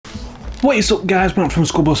What is up guys, Matt from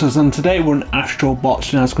Skullbusters, and today we're in Astro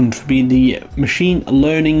Bot, and it's going to be the machine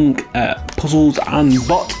learning puzzles and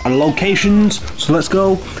bot locations. So let's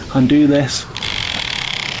go and do this.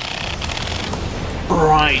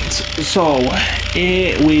 Right, so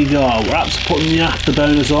here we go. We're actually putting the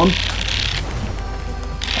afterburners on.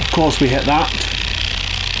 Of course we hit that.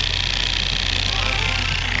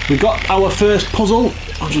 We got our first puzzle.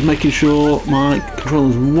 I'm just making sure my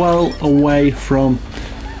controller's well away from...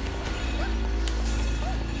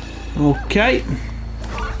 Okay.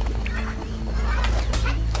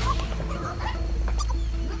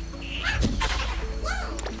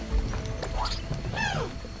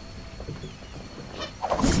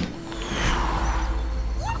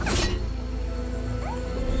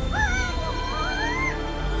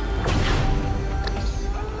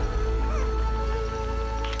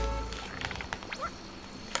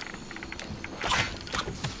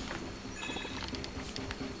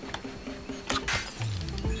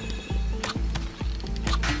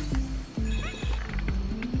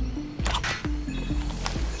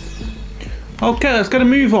 Okay, let's get a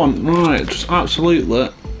move on. Right, just absolutely.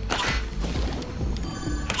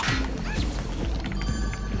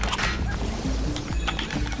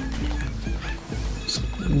 Let's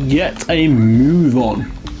get a move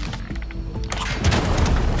on.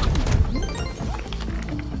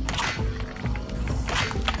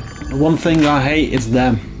 The one thing I hate is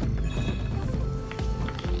them.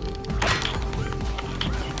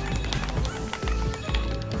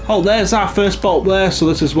 Oh, there's our first bolt there, so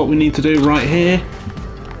this is what we need to do right here,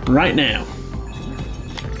 right now.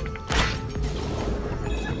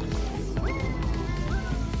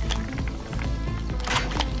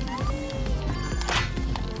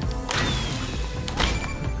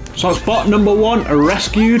 So spot number one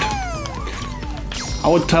rescued. I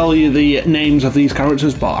would tell you the names of these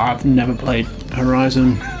characters, but I've never played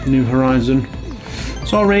Horizon, New Horizon.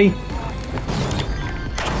 Sorry.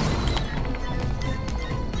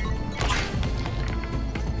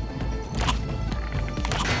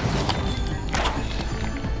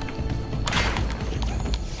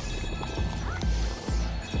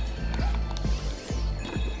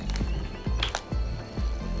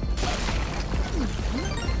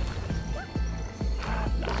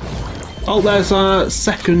 Oh, there's a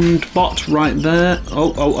second bot right there. Oh.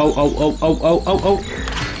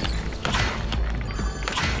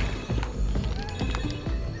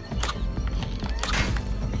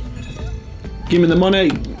 Give me the money.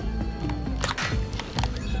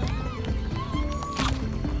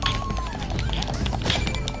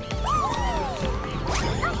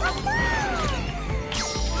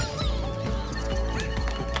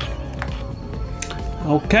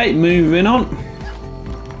 Okay, moving on.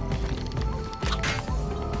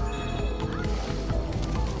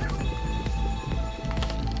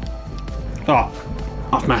 Oh,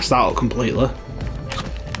 I've messed that up completely.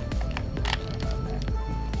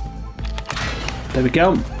 There we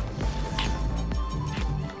go.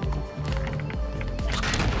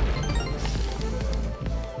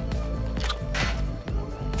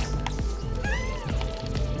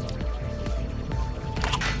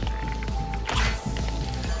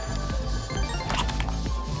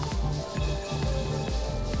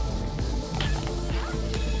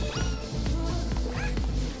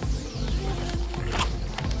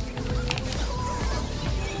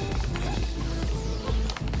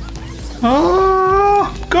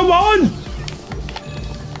 Oh, come on!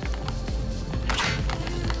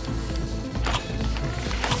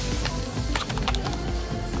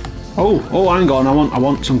 Oh, hang on! I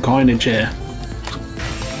want some coinage here.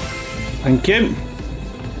 Thank you.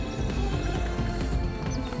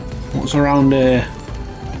 What's around here?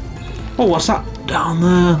 Oh, what's that down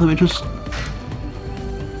there? Let me just.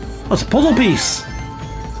 That's a puzzle piece.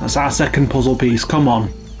 That's our second puzzle piece. Come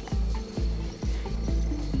on.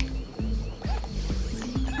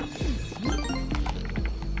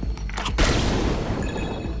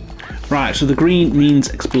 Right, so the green means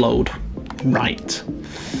explode. Right.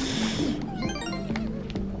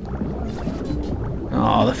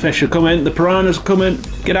 Oh, the fish are coming, the piranhas are coming.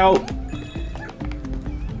 Get out.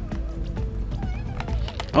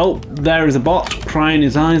 Oh, there is a bot crying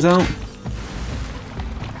his eyes out.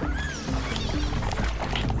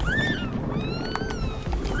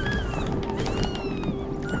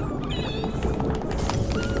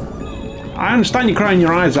 I understand you're crying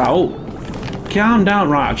your eyes out. Calm down,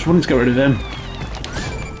 right, I just wanted to get rid of him.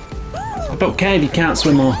 I don't care if you can't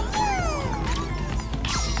swim or...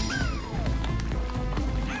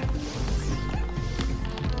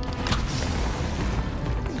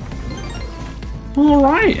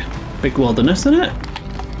 Alright, big wilderness, isn't it?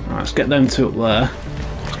 Right, let's get them two up there.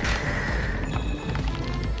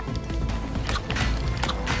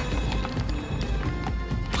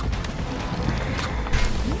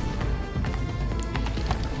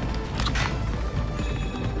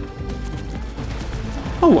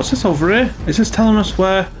 what's this over here? Is this telling us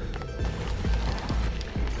where?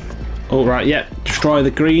 Oh, right, yeah. Destroy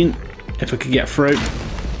the green, if I could get through.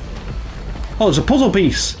 Oh, there's a puzzle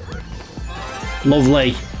piece.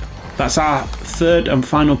 Lovely. That's our third and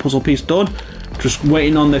final puzzle piece done. Just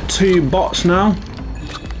waiting on the 2 bots now.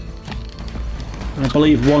 And I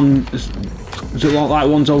believe one is... Does it look like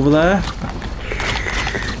one's over there?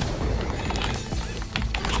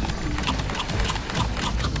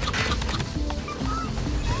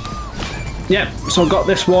 Yep, so I got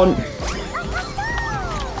this one.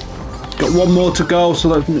 Got one more to go, so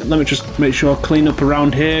let me just make sure I clean up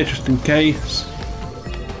around here, just in case.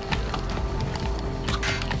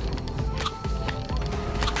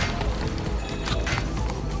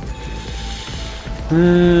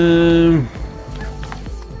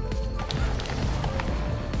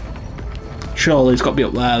 Surely it's got to be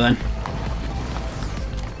up there then.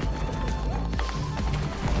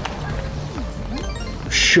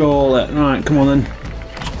 Surely. Right, come on then.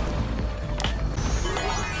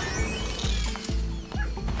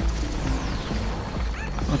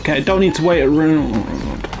 Okay, don't need to wait around.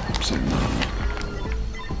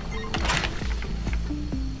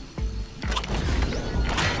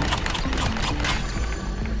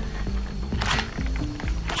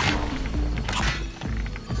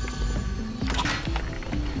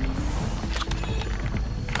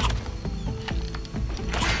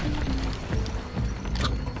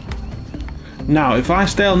 Now, if I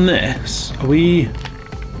stay on this, are we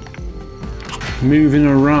moving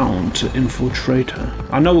around to infiltrate her?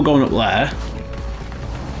 I know we're going up there.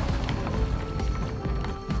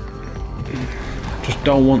 Just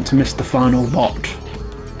don't want to miss the final bot.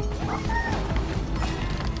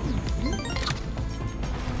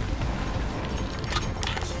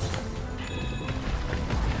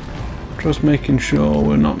 Just making sure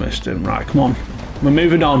we're not missed him. Right, come on. We're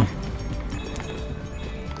moving on.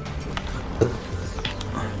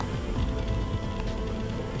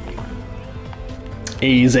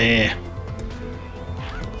 Easy.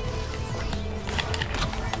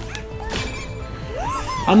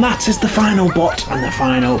 And that is the final bot and the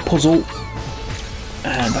final puzzle.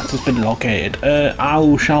 And that has been located.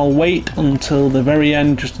 I shall wait until the very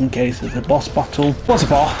end just in case there's a boss battle. What's a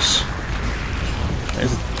boss?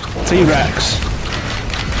 It's a T-Rex.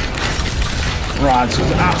 Right, so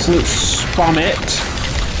absolute spam it.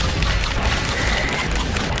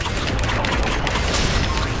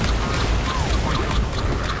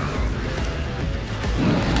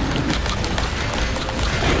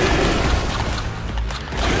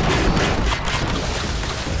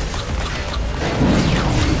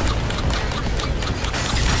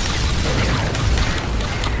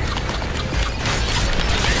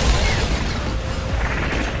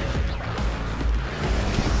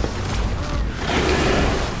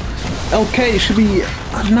 Okay, it should be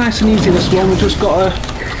nice and easy this one. We've just got to...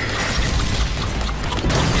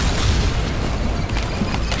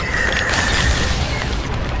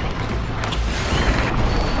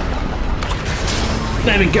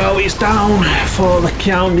 There we go, he's down for the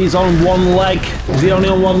count. He's on one leg. Is he only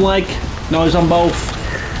on one leg? No, he's on both.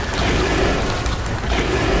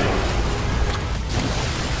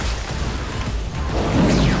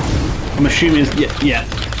 I'm assuming it's... yeah.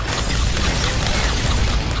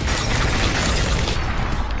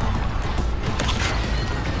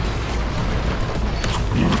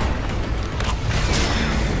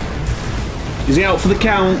 Is he out for the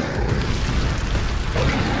count?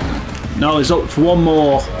 No, he's up for one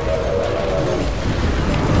more.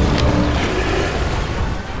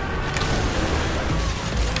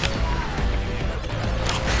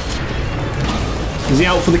 Is he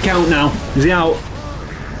out for the count now? Is he out?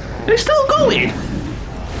 It's still going!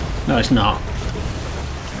 No, it's not.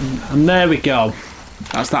 And there we go.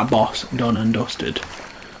 That's that boss done and dusted.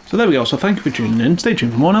 So there we go. So thank you for tuning in. Stay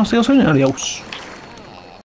tuned for more now. See you soon. Adios.